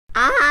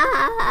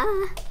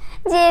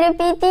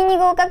JLPT に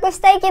合格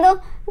したいけど、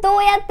ど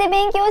うやって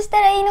勉強し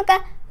たらいいの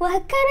かわから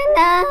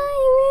ない。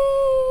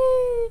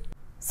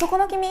そこ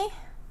の君、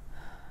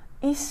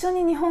一緒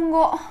に日本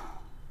語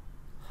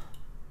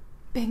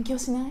勉強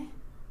しない？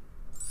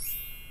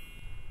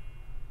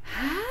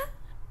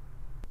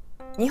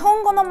日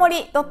本語の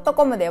森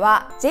 .com で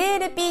は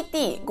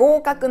JLPT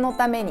合格の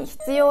ために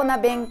必要な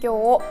勉強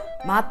を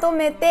まと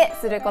めて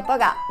すること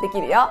ができ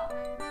るよ。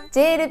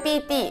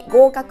JLPT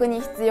合格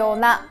に必要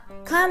な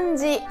漢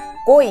字、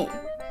語彙、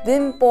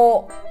文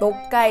法、読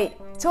解、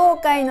聴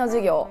解の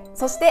授業、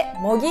そして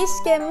模擬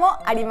試験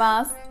もあり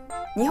ます。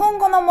日本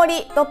語の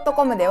森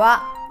 .com で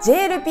は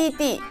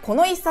JLPT こ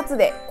の一冊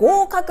で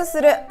合格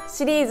する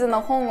シリーズ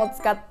の本を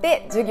使っ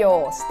て授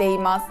業をしてい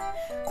ます。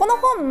この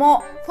本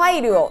もファ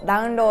イルを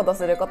ダウンロード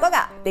すること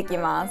ができ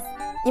ます。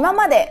今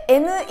まで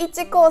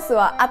N1 コース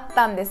はあっ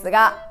たんです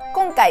が、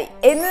今回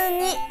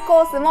N2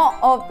 コースも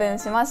オープン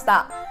しまし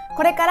た。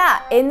これか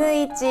ら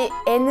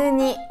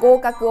N1、N2 合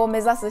格を目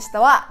指す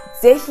人は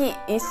ぜひ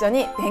一緒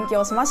に勉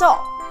強しましょ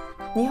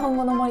う。日本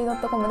語の森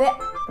 .com で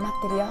待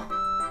ってるよ。